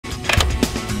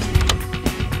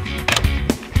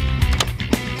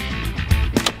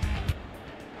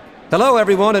Hello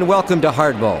everyone and welcome to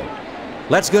Hardball.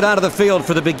 Let's go down to the field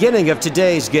for the beginning of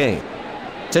today's game.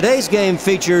 Today's game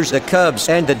features the Cubs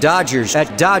and the Dodgers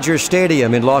at Dodger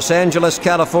Stadium in Los Angeles,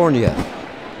 California.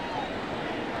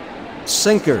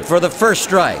 Sinker for the first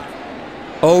strike.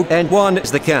 0-1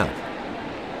 is the count.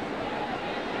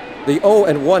 The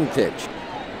 0-1 pitch.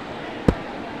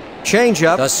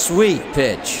 Changeup, a sweet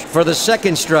pitch for the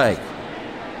second strike.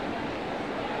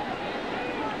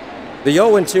 The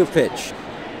 0-2 pitch.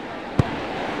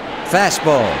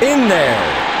 Fastball in there.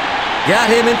 Got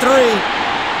him in 3.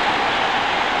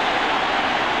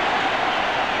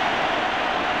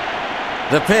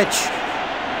 The pitch.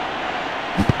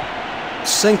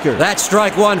 Sinker. That's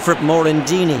strike 1 for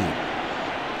Morandini.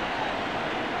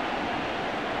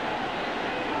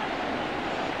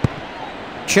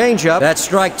 Changeup. That's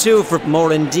strike 2 for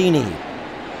Morandini.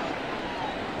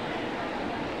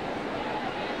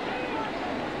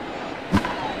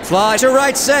 Fly to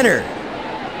right center.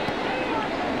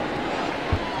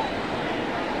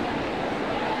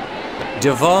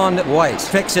 Devon White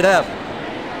picks it up.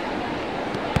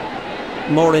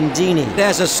 Morandini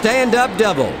has a stand-up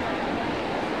double.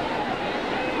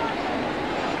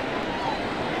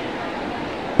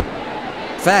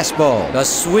 Fastball, a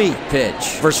sweet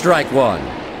pitch for strike 1.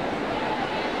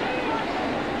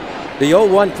 The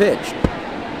 0-1 pitch.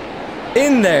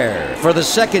 In there for the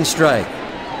second strike.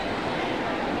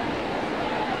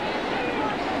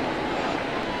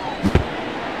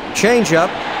 Changeup.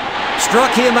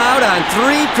 Struck him out on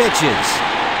 3 pitches.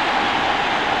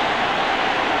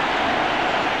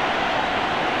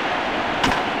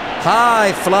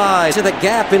 High fly to the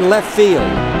gap in left field.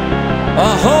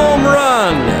 A home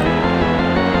run.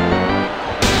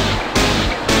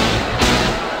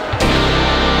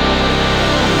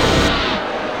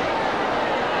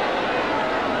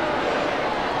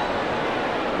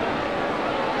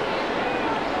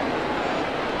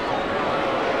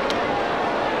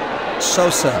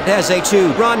 Sosa has a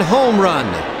 2-run home run.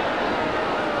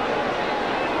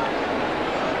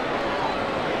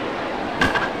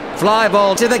 Fly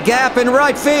ball to the gap in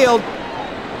right field.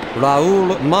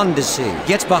 Raul Mondesi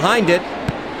gets behind it.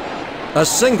 A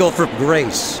single for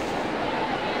Grace.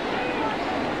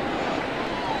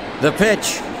 The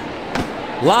pitch.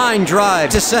 Line drive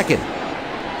to second.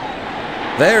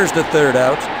 There's the third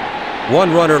out.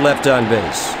 1 runner left on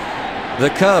base. The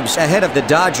Cubs ahead of the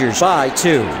Dodgers by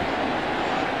 2.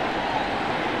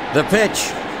 The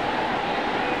pitch.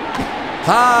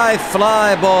 High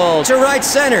fly ball to right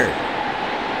center.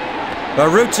 A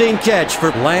routine catch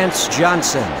for Lance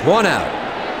Johnson. 1 out.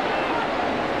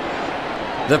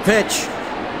 The pitch.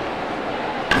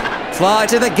 Fly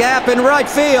to the gap in right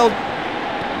field.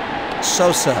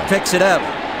 Sosa picks it up.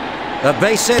 A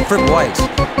base hit for White.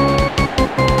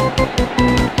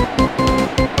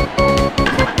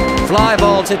 Fly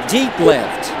ball to deep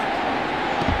left.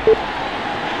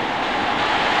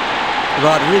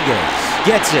 Rodriguez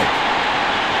gets it.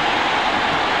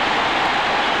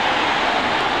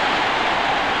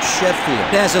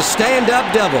 Sheffield has a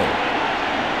stand-up double.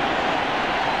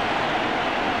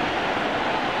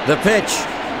 The pitch.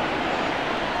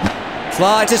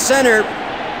 Fly to center.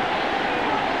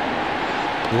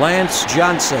 Lance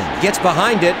Johnson gets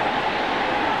behind it.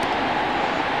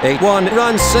 A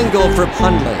 1-run single for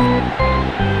Hundley.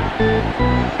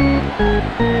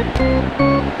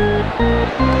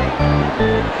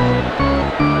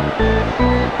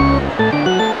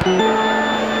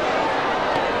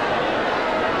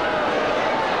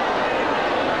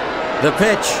 The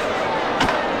pitch.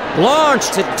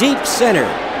 Launched to deep center.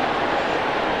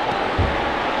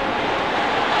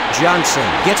 Johnson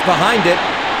gets behind it.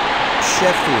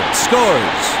 Sheffield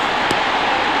scores.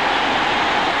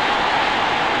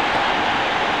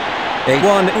 A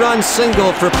 1-run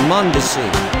single for Mondesi.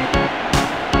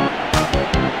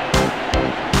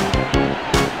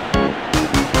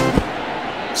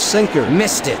 Sinker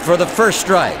missed it for the first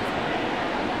strike.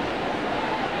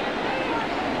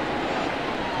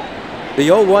 The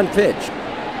 0-1 pitch.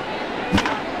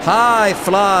 High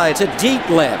fly to deep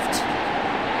left.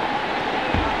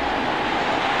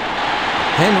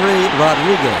 Henry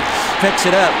Rodriguez picks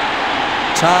it up.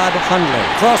 Todd Hundley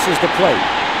crosses the plate.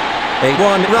 A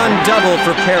 1-run double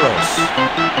for Perez.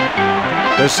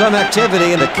 There's some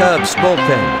activity in the Cubs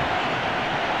bullpen.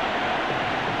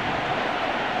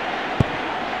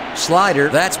 Slider,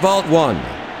 that's ball 1.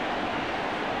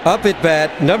 Up at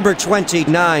bat, number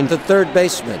 29, the third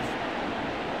baseman.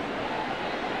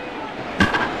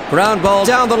 Ground ball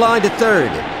down the line to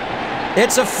third.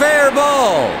 It's a fair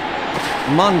ball.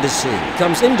 Mondesi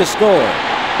comes in to score.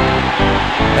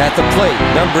 At the plate,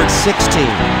 numbered 16.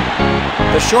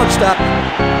 The shortstop,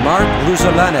 Mark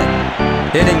Luzolanek,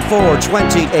 hitting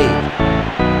 .428.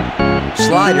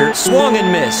 Slider swung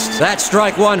and missed. That's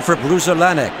strike one for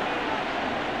Luzolanek.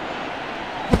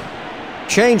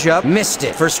 Changeup missed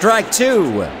it for strike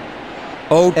two.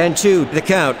 0-2 the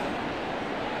count.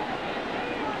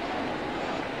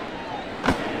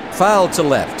 Foul to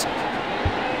left.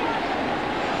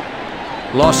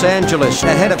 Los Angeles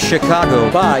ahead of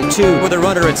Chicago by 2 with a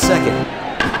runner at second.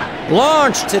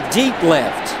 Launched to deep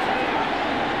left.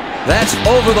 That's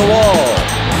over the wall.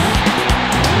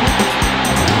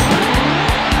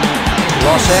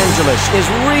 Los Angeles is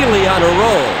really on a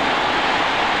roll.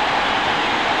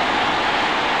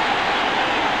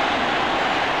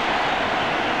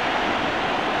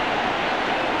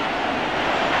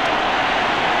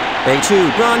 A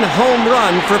 2-run home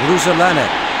run for Luzolanek.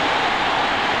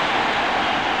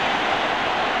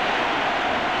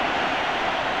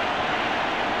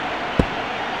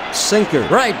 Sinker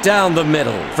right down the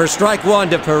middle for strike one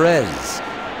to Perez.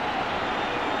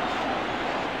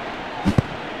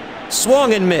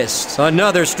 Swung and missed.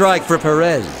 Another strike for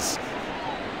Perez.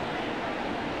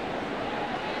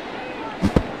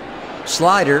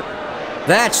 Slider.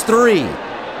 That's 3.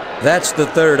 That's the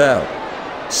third out.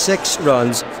 6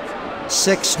 runs,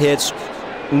 6 hits,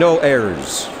 no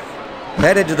errors.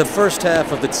 Headed to the first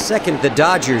half of the second, the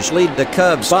Dodgers lead the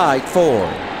Cubs by 4.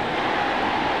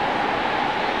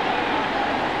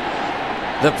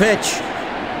 The pitch.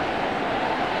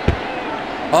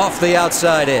 Off the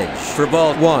outside edge for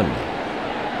ball 1.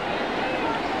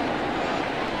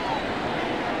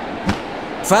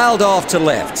 Fouled off to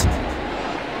left.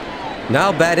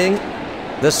 Now batting,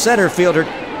 the center fielder,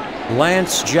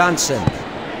 Lance Johnson.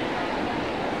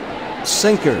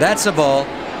 Sinker, that's a ball.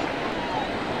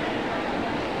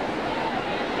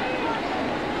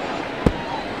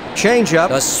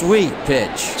 Changeup, a sweet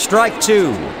pitch. Strike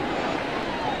 2.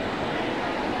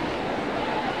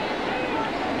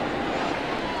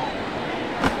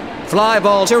 Fly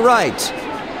ball to right.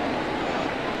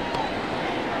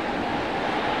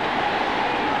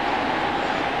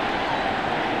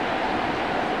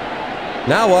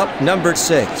 Now up, number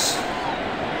 6,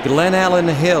 Glenn Allen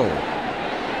Hill.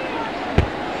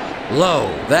 Low,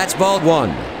 that's ball 1.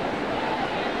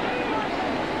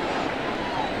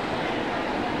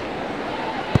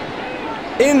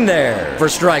 In there for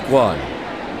strike 1.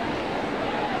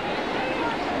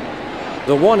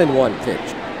 The 1-1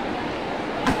 pitch.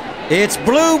 It's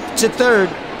bloop to third.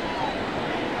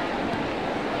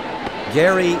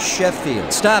 Gary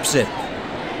Sheffield stops it.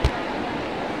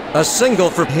 A single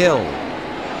for Hill.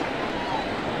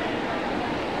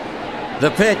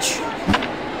 The pitch.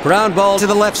 Ground ball to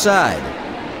the left side.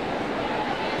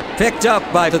 Picked up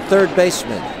by the third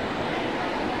baseman.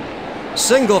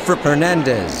 Single for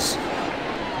Hernandez.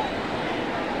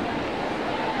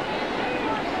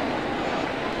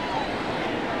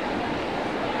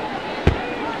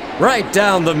 Right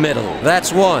down the middle.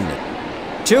 That's 1.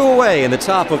 2 away in the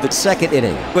top of the second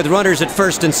inning with runners at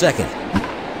first and second.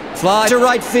 Fly to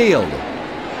right field.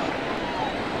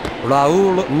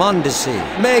 Raul Mondesi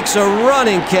makes a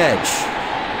running catch.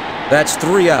 That's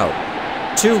 3 out.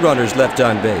 2 runners left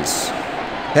on base.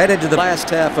 Headed to the last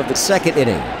half of the second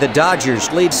inning. The Dodgers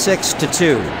lead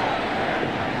 6-2.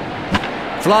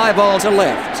 Fly ball to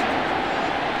left.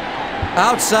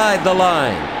 Outside the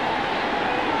line.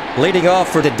 Leading off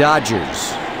for the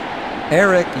Dodgers,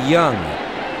 Eric Young.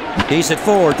 He's at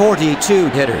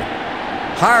 .442 hitter.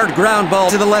 Hard ground ball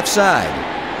to the left side.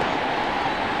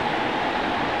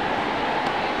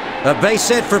 A base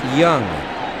hit for Young.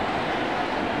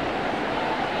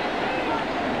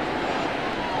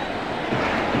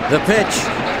 The pitch.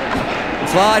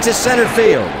 Fly to center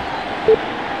field.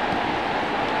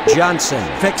 Johnson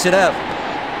picks it up.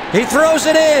 He throws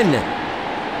it in.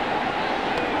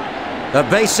 A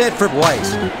base hit for White.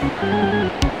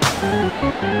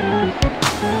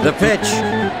 The pitch.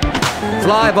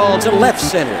 Fly ball to left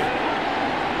center.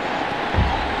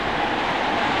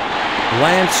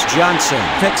 Lance Johnson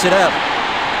picks it up.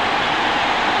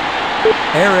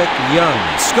 Eric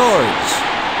Young scores.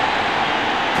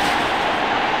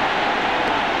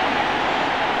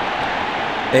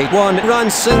 A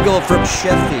 1-run single from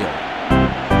Sheffield.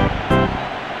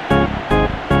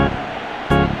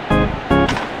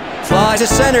 Fly to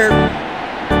center.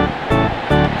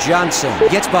 Johnson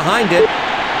gets behind it.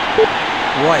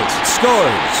 White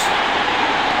scores.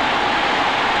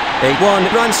 A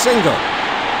 1-run single.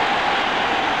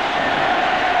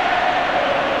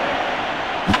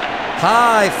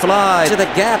 High fly to the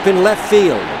gap in left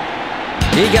field.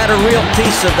 He got a real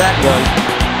piece of that one.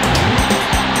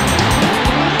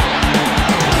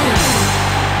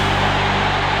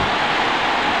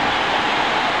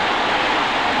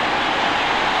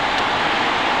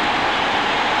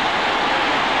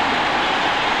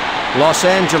 Los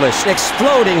Angeles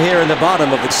exploding here in the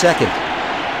bottom of the second.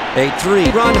 A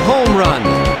 3-run home run.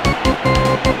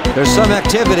 There's some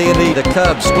activity in the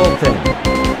Cubs bullpen.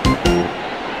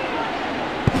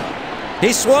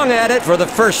 He swung at it for the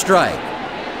first strike.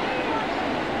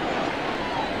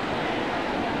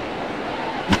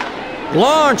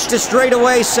 Launched to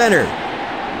straightaway center.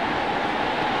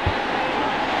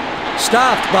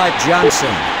 Stopped by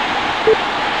Johnson.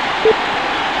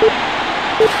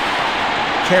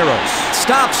 Carroll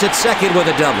stops at second with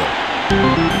a double.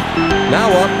 Now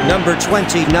up, number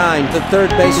 29, the third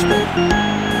baseman.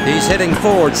 He's hitting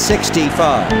forward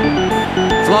 65.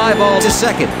 Fly ball to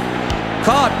second.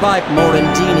 Caught by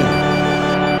Morandini.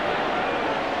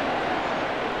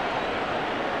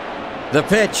 The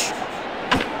pitch.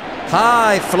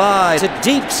 High fly to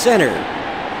deep center.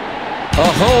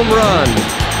 A home run.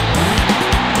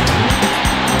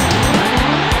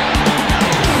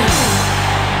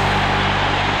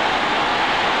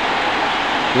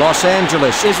 Los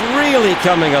Angeles is really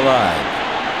coming alive.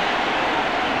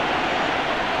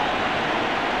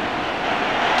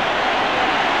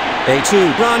 A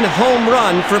 2-run home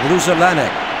run for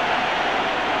Luzelanek.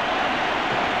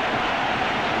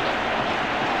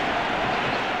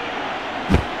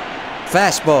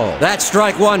 Fastball. That's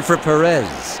strike one for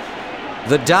Perez.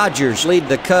 The Dodgers lead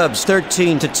the Cubs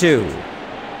 13-2.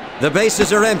 The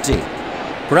bases are empty.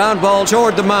 Ground ball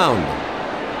toward the mound.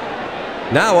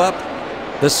 Now up,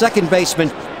 the second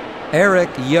baseman, Eric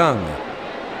Young.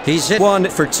 He's hit 1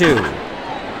 for 2.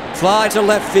 Fly to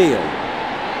left field.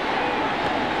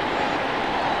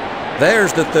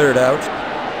 There's the third out.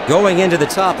 Going into the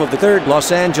top of the third,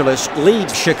 Los Angeles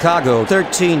leads Chicago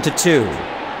 13-2.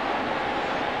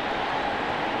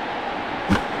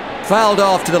 Fouled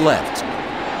off to the left.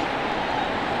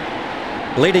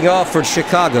 Leading off for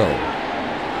Chicago,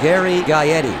 Gary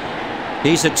Gaetti.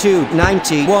 He's a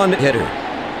 .291 hitter.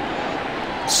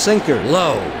 Sinker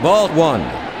low, ball one.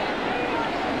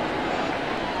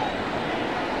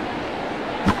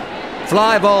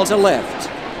 Fly ball to left.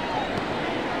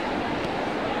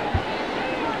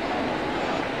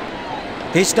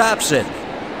 He stops it.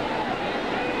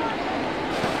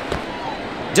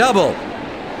 Double.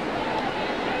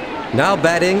 Now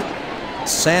batting,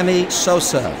 Sammy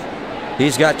Sosa.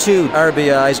 He's got 2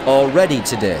 RBIs already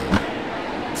today.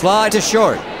 Fly to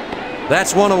short.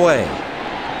 That's one away.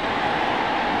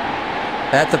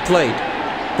 At the plate,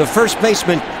 the first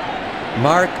baseman,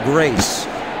 Mark Grace.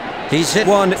 He's hit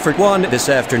 1 for 1 this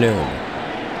afternoon.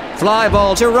 Fly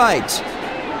ball to right.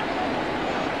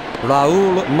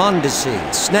 Raul Mondesi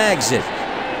snags it.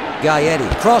 Gaetti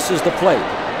crosses the plate.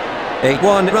 A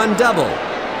 1-run double.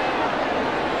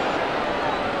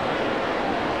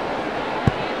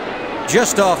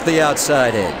 Just off the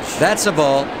outside edge. That's a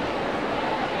ball.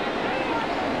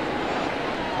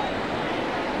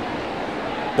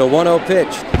 The 1-0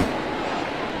 pitch.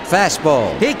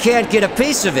 Fastball. He can't get a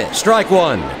piece of it. Strike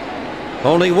one.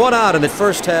 Only 1 out in the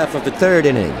first half of the third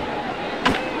inning.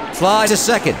 Fly to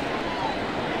second.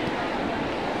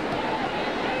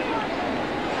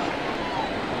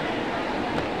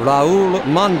 Raul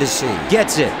Mondesi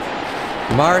gets it.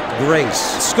 Mark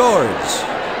Grace scores.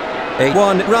 A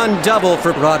 1-run double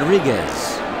for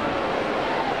Rodriguez.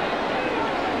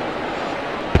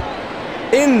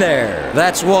 In there.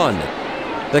 That's one.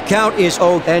 The count is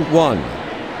 0-1.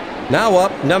 Now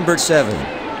up, number 7.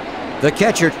 The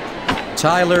catcher,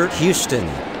 Tyler Houston.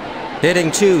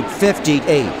 Hitting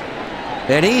 .258.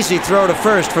 An easy throw to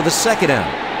first for the second out.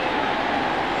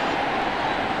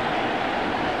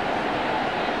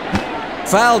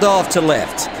 Fouled off to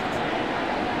left.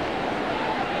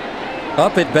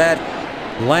 Up at bat,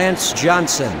 Lance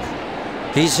Johnson.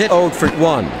 He's hit 0 for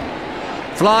 1.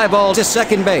 Fly ball to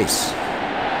second base.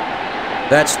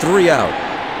 That's 3 out.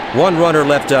 1 runner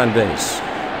left on base.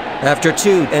 After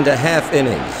 2.5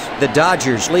 innings, the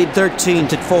Dodgers lead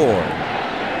 13-4.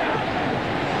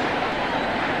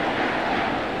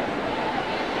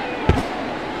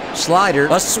 Slider,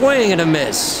 a swing and a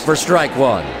miss for strike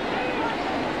one.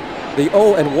 The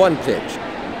 0-1 pitch.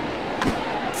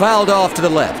 Fouled off to the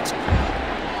left.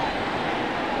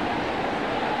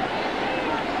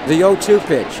 The 0-2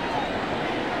 pitch.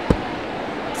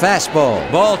 Fastball,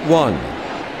 ball one.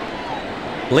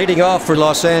 Leading off for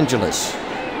Los Angeles,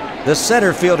 the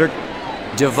center fielder,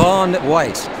 Devon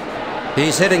White.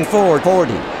 He's hitting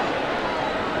 .440.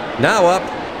 Now up,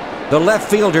 the left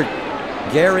fielder,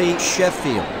 Gary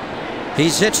Sheffield.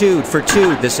 He's hit 2 for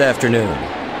 2 this afternoon.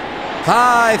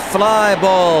 High fly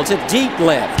ball to deep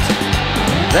left.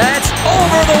 That's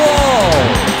over the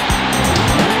wall.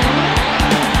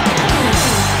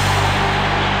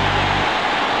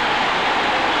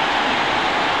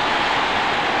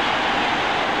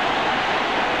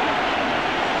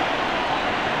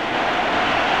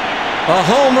 A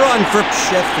home run for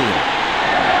Sheffield.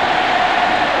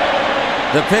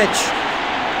 The pitch.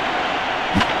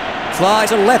 Fly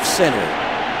to left center.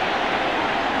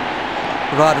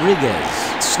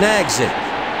 Rodriguez snags it.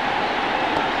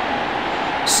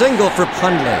 Single for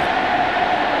Hundley.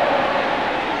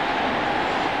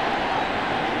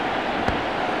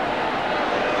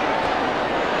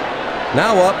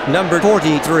 Now up, number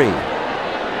 43,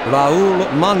 Raul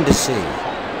Mondesi.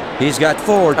 He's got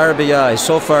 4 RBIs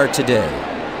so far today.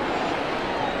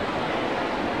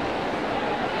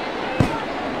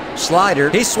 Slider,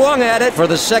 he swung at it for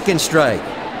the second strike.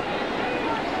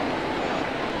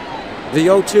 The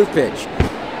 0-2 pitch.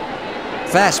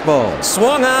 Fastball,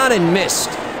 swung on and missed.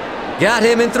 Got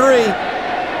him in 3.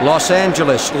 Los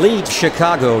Angeles leads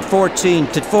Chicago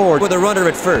 14-4 with a runner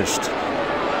at first.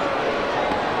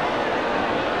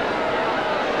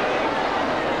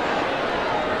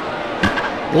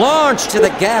 Launched to the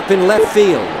gap in left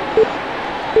field.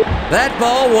 That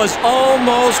ball was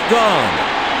almost gone.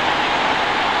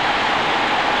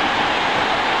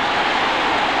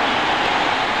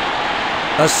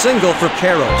 A single for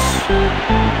Perez.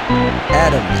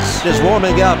 Adams is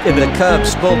warming up in the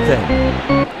Cubs bullpen.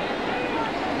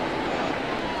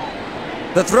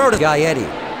 The throw to Gaetti.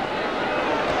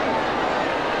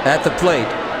 At the plate,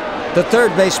 the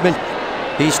third baseman,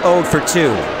 he's 0 for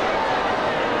 2.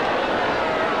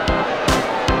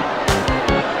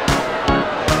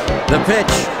 The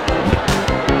pitch.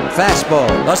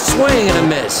 Fastball. A swing and a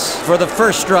miss for the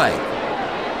first strike.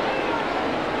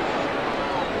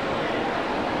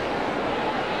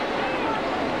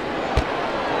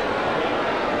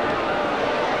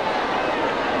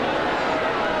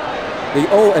 The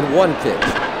 0-1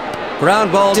 pitch.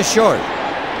 Ground ball to short.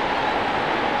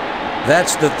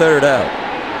 That's the third out.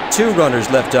 2 runners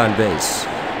left on base.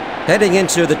 Heading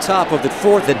into the top of the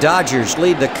 4th, the Dodgers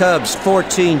lead the Cubs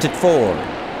 14-4.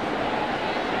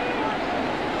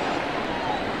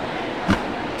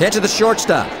 Head to the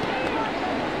shortstop.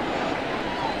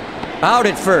 Out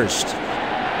at first.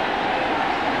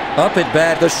 Up at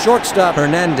bat, the shortstop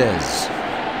Hernandez.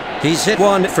 He's hit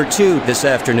 1 for 2 this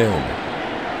afternoon.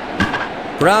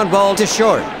 Ground ball to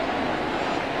short.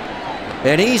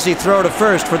 An easy throw to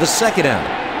first for the second out.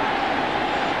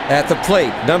 At the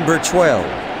plate, number 12.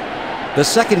 The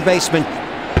second baseman,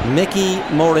 Mickey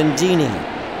Morandini.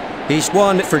 He's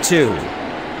 1 for 2.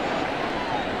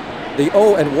 The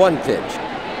 0-1 pitch.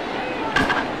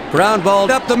 Ground ball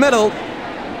up the middle.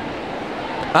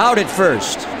 Out at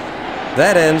first.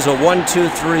 That ends a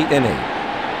 1-2-3 inning.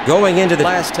 Going into the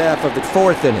last half of the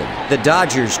 4th inning, the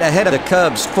Dodgers ahead of the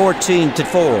Cubs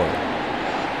 14-4.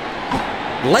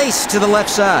 Lace to the left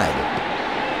side.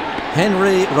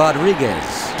 Henry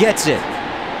Rodriguez gets it.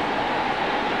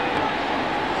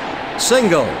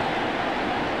 Single.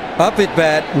 Up at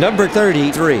bat, number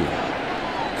 33,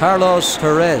 Carlos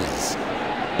Perez.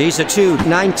 He's a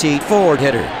 .294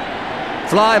 hitter.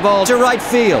 Fly ball to right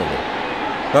field.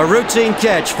 A routine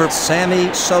catch for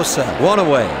Sammy Sosa. 1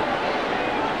 away.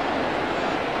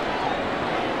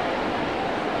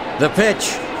 The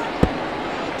pitch.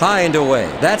 High and away.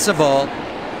 That's a ball.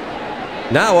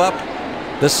 Now up,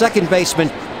 the second baseman,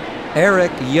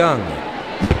 Eric Young.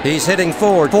 He's hitting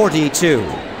 .442.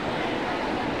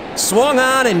 Swung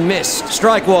on and missed.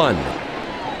 Strike 1.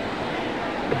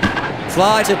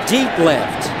 Fly to deep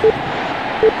left.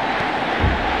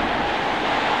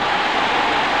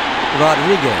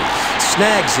 Rodriguez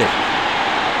snags it.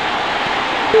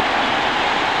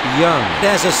 Young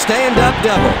has a stand-up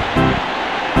double.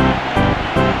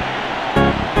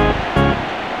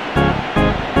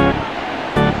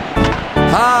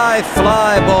 High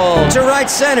fly ball to right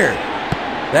center.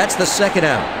 That's the second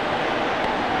out.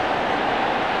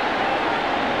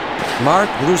 Mark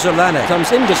Grusolana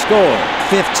comes in to score,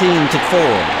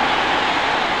 15-4.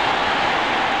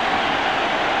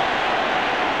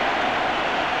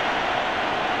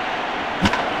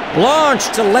 Launch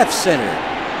to left center.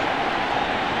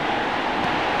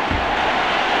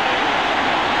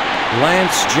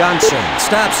 Lance Johnson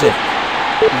stops it.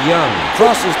 Young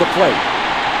crosses the plate.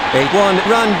 A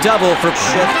 1-run double for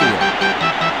Sheffield.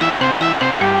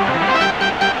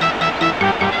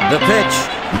 The pitch.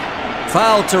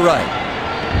 Foul to right.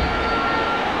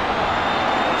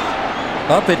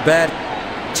 Up at bat,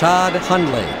 Todd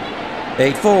Hundley.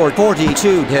 A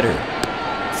 .442 hitter.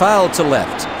 Foul to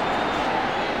left.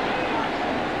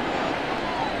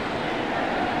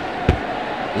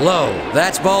 Low.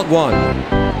 That's ball 1.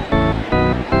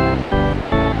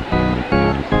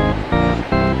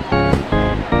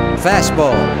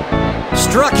 Fastball.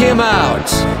 Struck him out.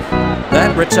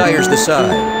 That retires the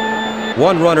side.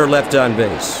 1 runner left on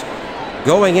base.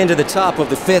 Going into the top of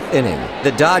the 5th inning,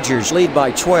 the Dodgers lead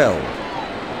by 12.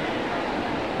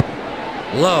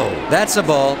 Low, that's a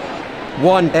ball.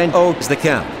 1-0 is the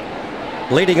count.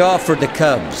 Leading off for the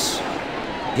Cubs,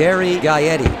 Gary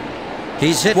Gaetti.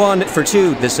 He's hit 1 for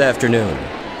 2 this afternoon.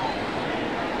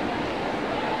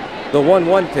 The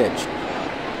 1-1 pitch.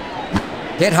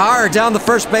 Hit hard down the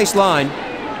first base line.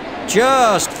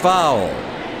 Just foul.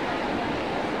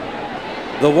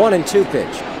 The 1-2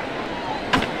 pitch.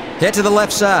 Hit to the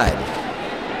left side.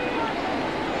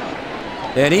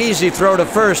 An easy throw to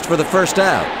first for the first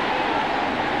out.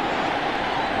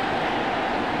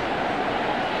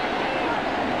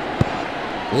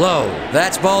 Low,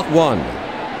 that's ball 1.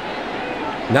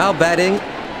 Now batting,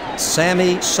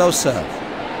 Sammy Sosa,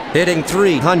 hitting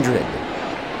 .300.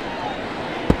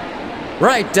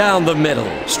 Right down the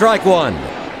middle, strike 1.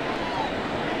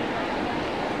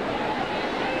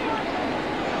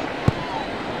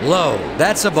 Low,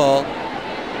 that's a ball.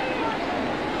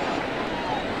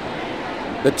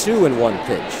 The 2-1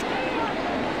 pitch.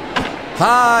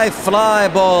 High fly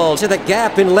ball to the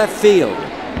gap in left field.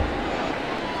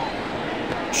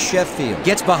 Sheffield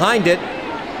gets behind it.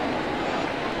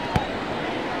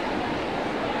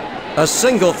 A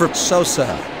single for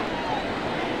Sosa.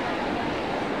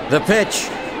 The pitch.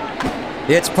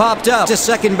 It's popped up to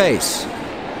second base.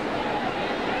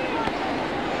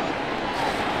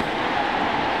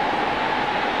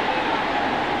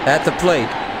 At the plate,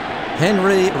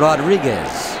 Henry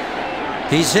Rodriguez.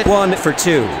 He's hit 1 for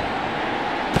 2.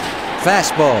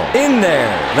 Fastball in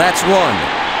there. That's 1.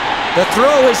 The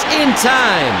throw is in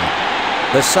time.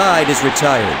 The side is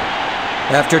retired.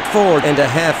 After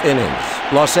 4.5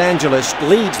 innings, Los Angeles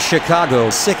leads Chicago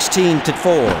 16-4.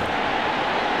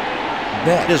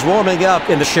 Beck is warming up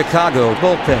in the Chicago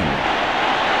bullpen.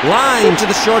 Line to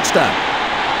the shortstop.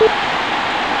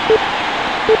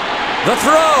 The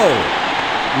throw.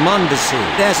 Mondesi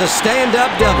has a stand-up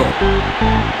double.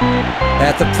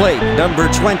 At the plate, number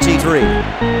 23.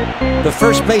 The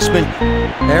first baseman,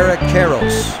 Eric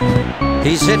Karros.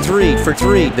 He's hit 3 for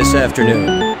 3 this afternoon.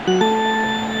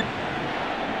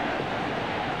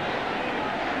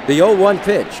 The 0-1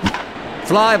 pitch.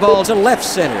 Fly ball to left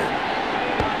center.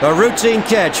 A routine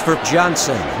catch for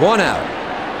Johnson. 1 out.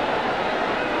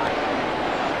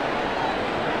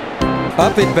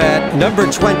 Up at bat, number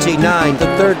 29, the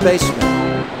third baseman.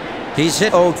 He's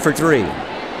hit 0 for 3.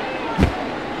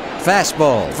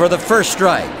 Fastball for the first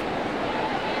strike.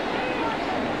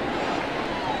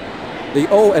 The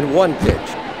 0-1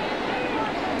 pitch.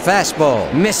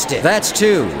 Fastball, missed it. That's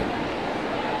 2.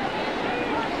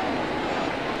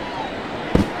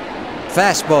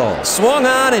 Fastball, swung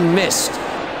on and missed.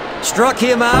 Struck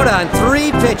him out on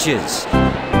 3 pitches.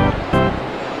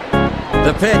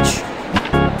 The pitch.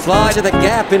 Fly to the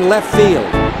gap in left field.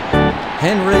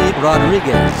 Henry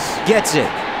Rodriguez gets it.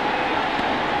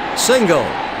 Single.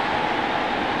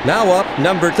 Now up,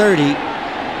 number 30.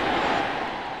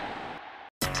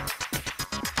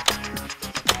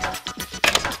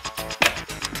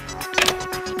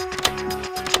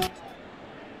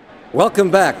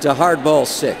 Welcome back to Hardball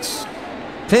 6.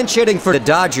 Pinch hitting for the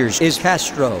Dodgers is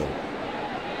Castro.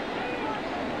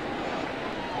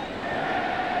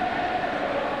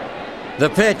 The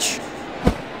pitch.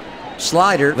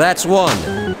 Slider, that's 1.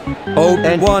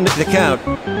 0-1 the count.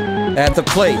 At the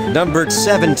plate, number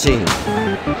 17.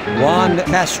 Juan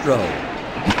Castro.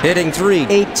 Hitting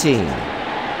 .318.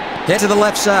 Hit to the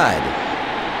left side.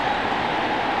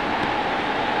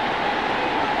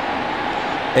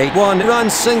 A 1-run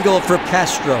single for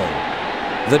Castro.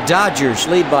 The Dodgers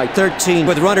lead by 13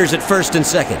 with runners at first and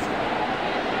second.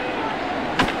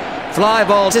 Fly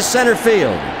ball to center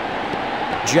field.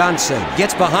 Johnson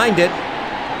gets behind it.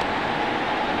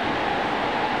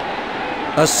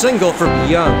 A single for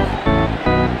Young.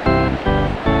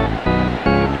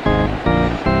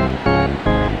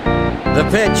 The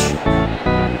pitch.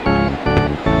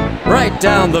 Right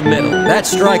down the middle. That's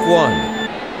strike 1.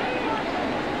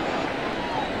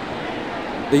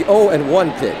 The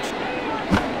 0-1 pitch.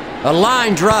 A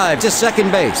line drive to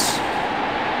second base.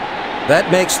 That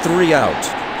makes 3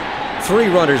 out. 3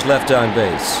 runners left on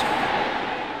base.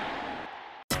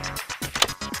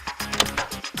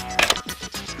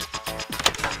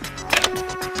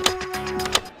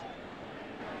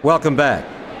 Welcome back.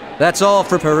 That's all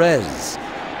for Perez.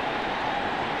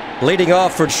 Leading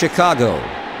off for Chicago,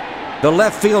 the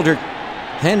left fielder,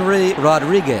 Henry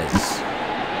Rodriguez.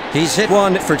 He's hit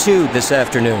 1 for 2 this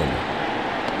afternoon.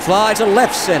 Fly to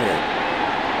left center.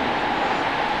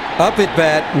 Up at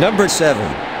bat, number 7,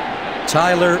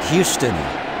 Tyler Houston.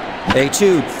 A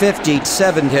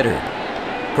 .257 hitter.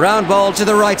 Ground ball to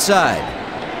the right side.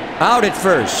 Out at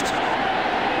first.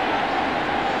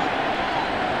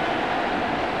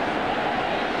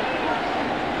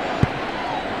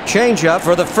 Change-up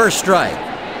for the first strike.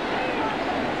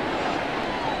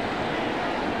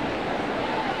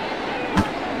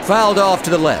 Fouled off to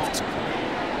the left.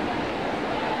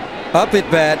 Up at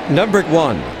bat, number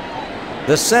 1.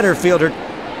 The center fielder,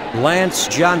 Lance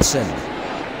Johnson.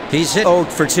 He's hit 0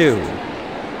 for 2.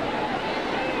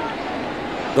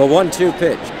 The 1-2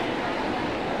 pitch.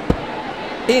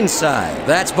 Inside,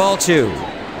 that's ball 2.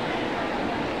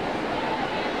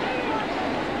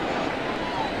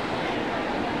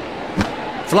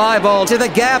 Fly ball to the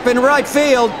gap in right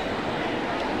field.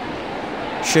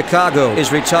 Chicago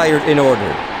is retired in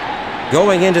order.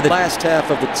 Going into the last half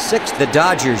of the 6th, the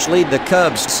Dodgers lead the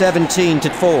Cubs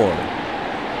 17-4.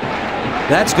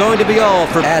 That's going to be all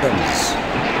for Adams.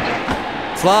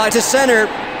 Fly to center.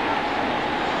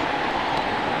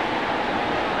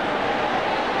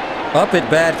 Up at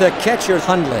bat, the catcher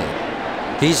Hundley.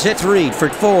 He's hit 3 for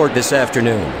 4 this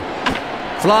afternoon.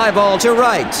 Fly ball to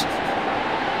right.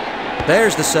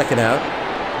 There's the second out.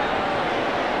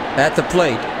 At the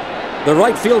plate, the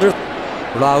right fielder,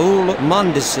 Raul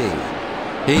Mondesi.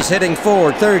 He's hitting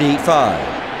 .435.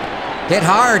 Hit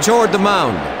hard toward the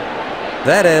mound.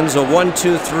 That ends a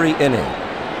 1-2-3 inning.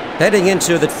 Heading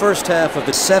into the first half of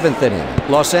the 7th inning,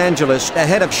 Los Angeles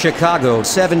ahead of Chicago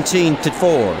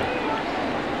 17-4.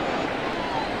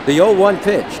 The 0-1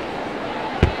 pitch.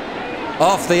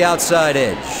 Off the outside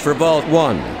edge for ball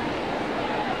 1.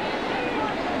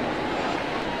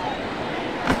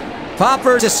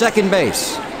 Popper to second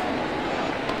base.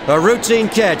 A routine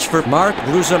catch for Mark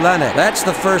Grudzielanek. That's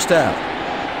the first out.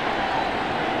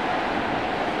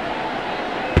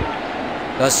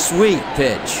 A sweet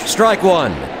pitch. Strike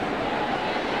 1.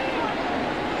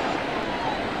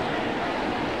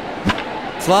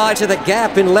 Fly to the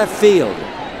gap in left field.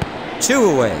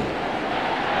 2 away.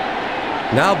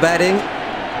 Now batting,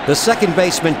 the second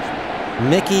baseman,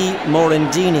 Mickey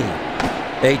Morandini.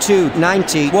 A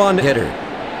 .291 hitter.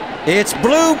 It's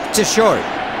blooped to short.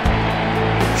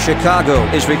 Chicago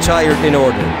is retired in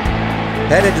order.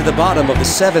 Headed to the bottom of the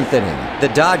 7th inning, the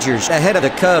Dodgers ahead of the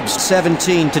Cubs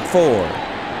 17-4.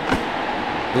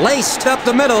 Laced up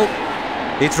the middle.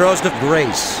 He throws to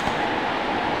Grace.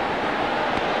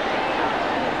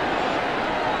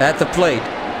 At the plate,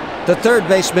 the third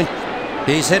baseman,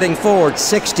 he's hitting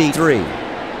 .463.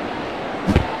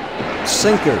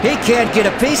 Sinker. He can't get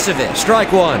a piece of it.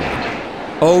 Strike 1.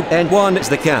 0-1 is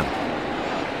the count.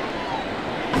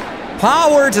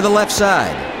 Power to the left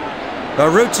side. A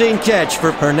routine catch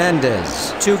for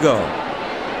Hernandez. 2 go.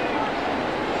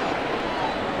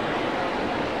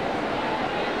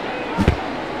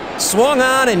 Swung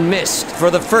on and missed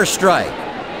for the first strike.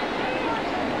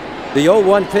 The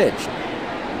 0-1 pitch.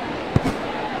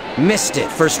 Missed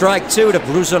it for strike 2 to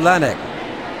Grudzielanek.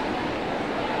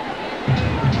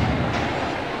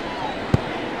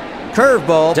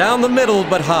 Curveball down the middle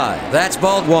but high. That's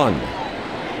ball 1.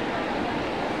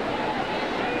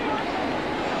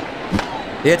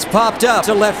 It's popped up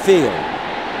to left field.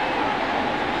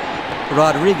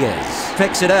 Rodriguez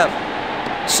picks it up.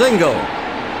 Single.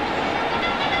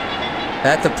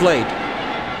 At the plate,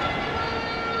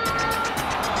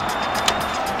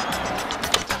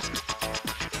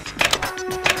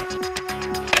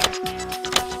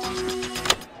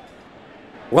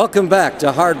 welcome back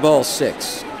to Hardball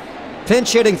 6.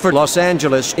 Pinch hitting for Los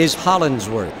Angeles is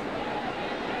Hollinsworth.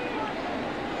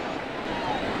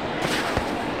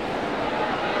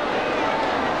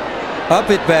 Up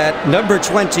at bat, number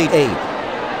 28,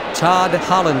 Todd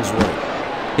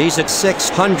Hollinsworth. He's a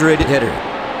 .600 hitter.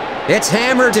 It's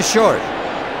hammered to short.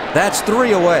 That's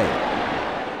 3 away.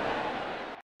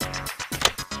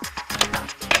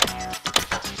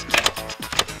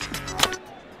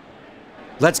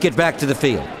 Let's get back to the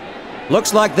field.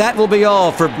 Looks like that will be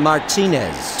all for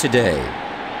Martinez today.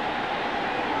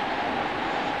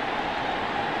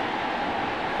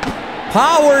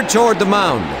 Power toward the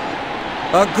mound.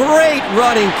 A great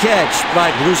running catch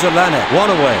by Grudzielanek. 1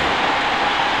 away.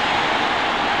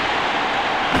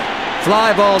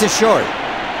 Fly ball to short.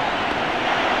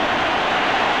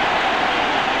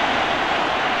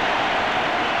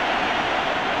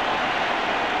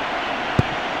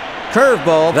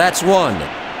 Curveball, that's 1.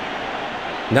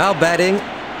 Now batting,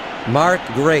 Mark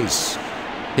Grace.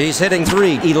 He's hitting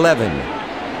 .311.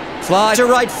 Fly to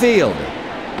right field.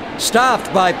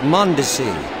 Stopped by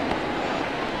Mondesi.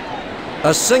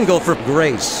 A single for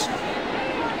Grace.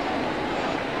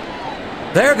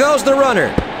 There goes the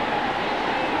runner.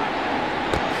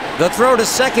 The throw to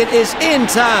second is in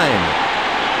time.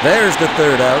 There's the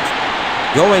third out.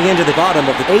 Going into the bottom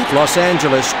of the 8th, Los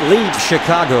Angeles leads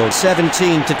Chicago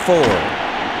 17-4.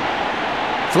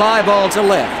 Fly ball to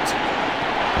left.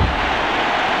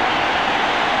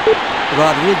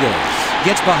 Rodriguez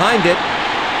gets behind it.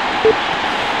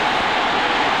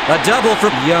 A double for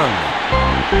Young.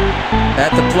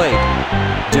 At the plate,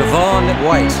 Devon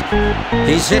White.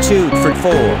 He's hit 2 for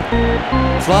 4.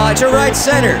 Fly to right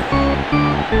center.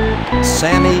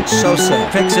 Sammy Sosa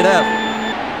picks it up.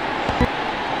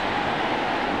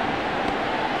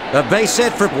 A base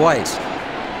hit for White.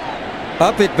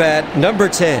 Up at bat, number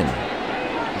 10,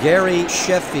 Gary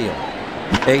Sheffield.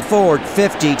 A Ford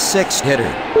 56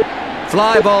 hitter.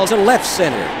 Fly ball to left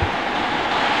center.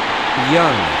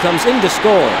 Young comes in to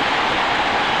score.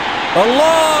 A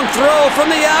long throw from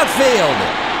the outfield.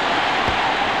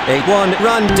 A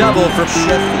 1-run double for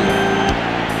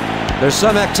Sheffield. There's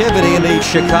some activity in the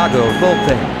Chicago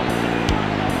bullpen.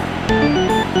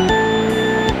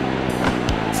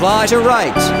 Fly to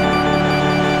right.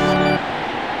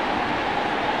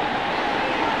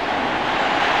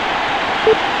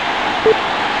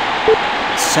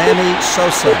 Sammy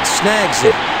Sosa snags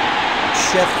it.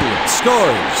 Sheffield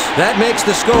scores. That makes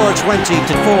the score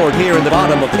 20-4 here in the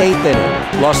bottom of the 8th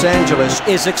inning. Los Angeles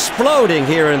is exploding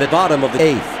here in the bottom of the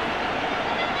 8th.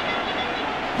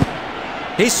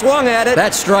 He swung at it.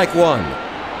 That's strike 1.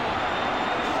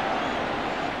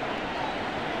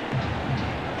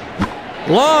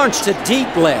 Launched to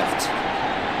deep left.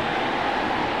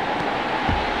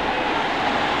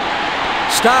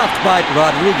 Stopped by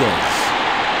Rodriguez.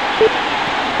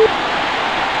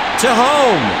 To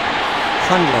home.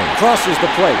 Hundley crosses the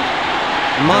plate.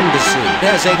 Mondesi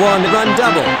has a 1-run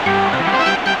double.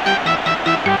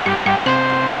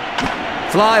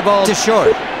 Fly ball to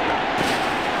short.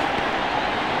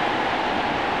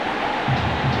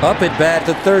 Up at bat,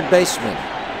 the third baseman.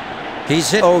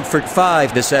 He's hit 0 for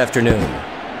 5 this afternoon.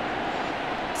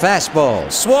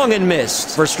 Fastball swung and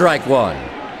missed for strike 1.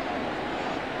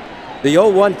 The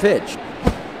 0-1 pitch.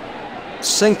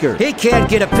 Sinker. He can't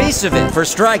get a piece of it for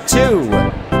strike 2.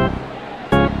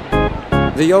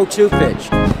 The 0-2 pitch.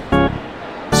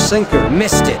 Sinker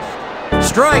missed it.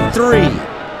 Strike 3.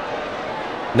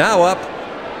 Now up,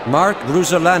 Mark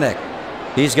Grudzielanek.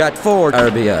 He's got 4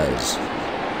 RBIs.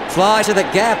 Fly to the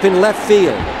gap in left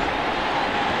field.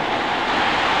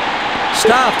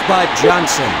 Stopped by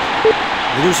Johnson.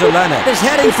 Grudzielanek is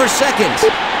heading for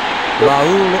second.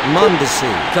 Raul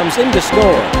Mondesi comes in to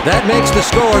score. That makes the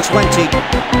score 20.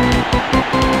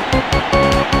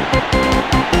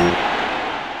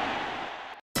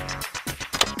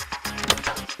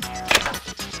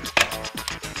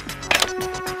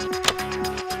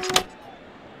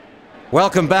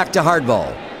 Welcome back to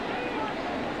Hardball.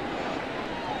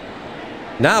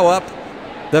 Now up,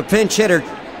 the pinch hitter,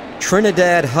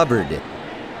 Trinidad Hubbard.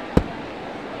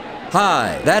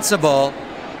 High, that's a ball.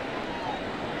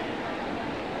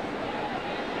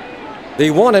 The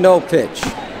 1-0 pitch.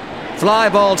 Fly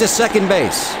ball to second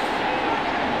base.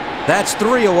 That's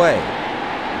 3 away.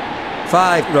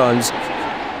 5 runs.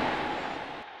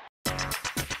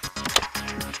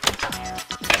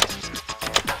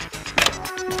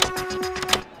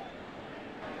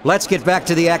 Let's get back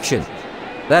to the action.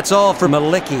 That's all for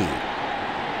Malicki.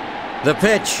 The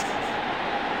pitch.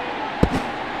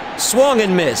 Swung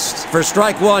and missed for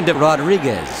strike 1 to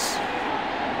Rodriguez.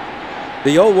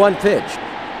 The 0-1 pitch.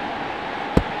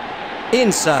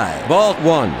 Inside, ball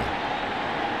 1.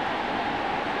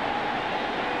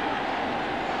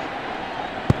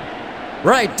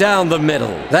 Right down the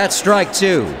middle. That's strike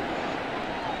 2.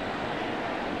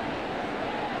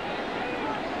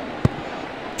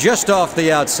 Just off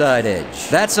the outside edge.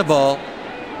 That's a ball.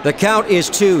 The count is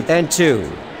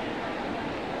 2-2.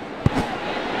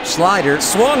 Slider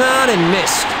swung on and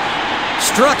missed.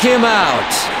 Struck him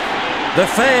out. The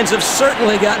fans have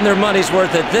certainly gotten their money's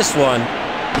worth at this one.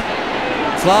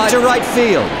 Fly to right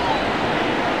field.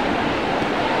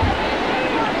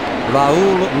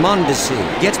 Raul Mondesi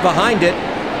gets behind it.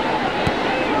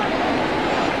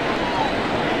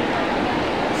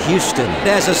 Houston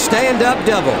has a stand-up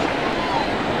double.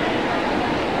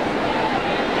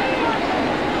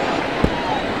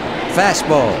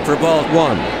 Fastball for ball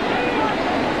 1.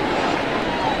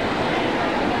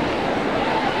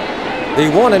 The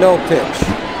 1-0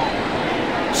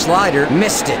 pitch. Slider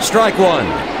missed it. Strike 1.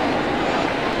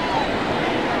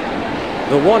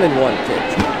 The 1-1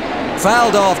 pitch.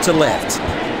 Fouled off to left.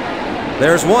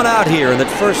 There's one out here in the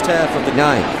first half of the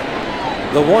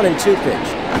 9th. The 1-2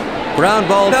 pitch. Ground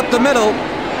ball up the middle.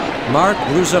 Mark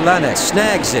Grudzielanek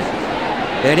snags it.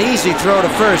 An easy throw to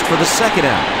first for the second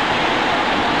out.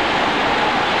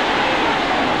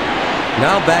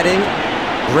 Now batting,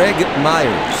 Greg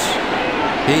Myers.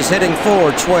 He's hitting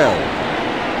 .412.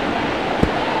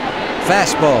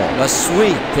 Fastball, a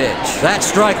sweet pitch. That's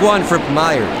strike 1 for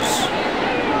Myers.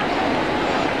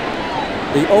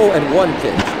 The 0-1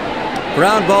 pitch.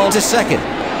 Ground ball to second.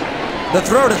 The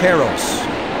throw to Perez.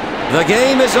 The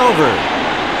game is over.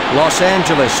 Los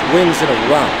Angeles wins in a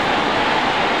rout.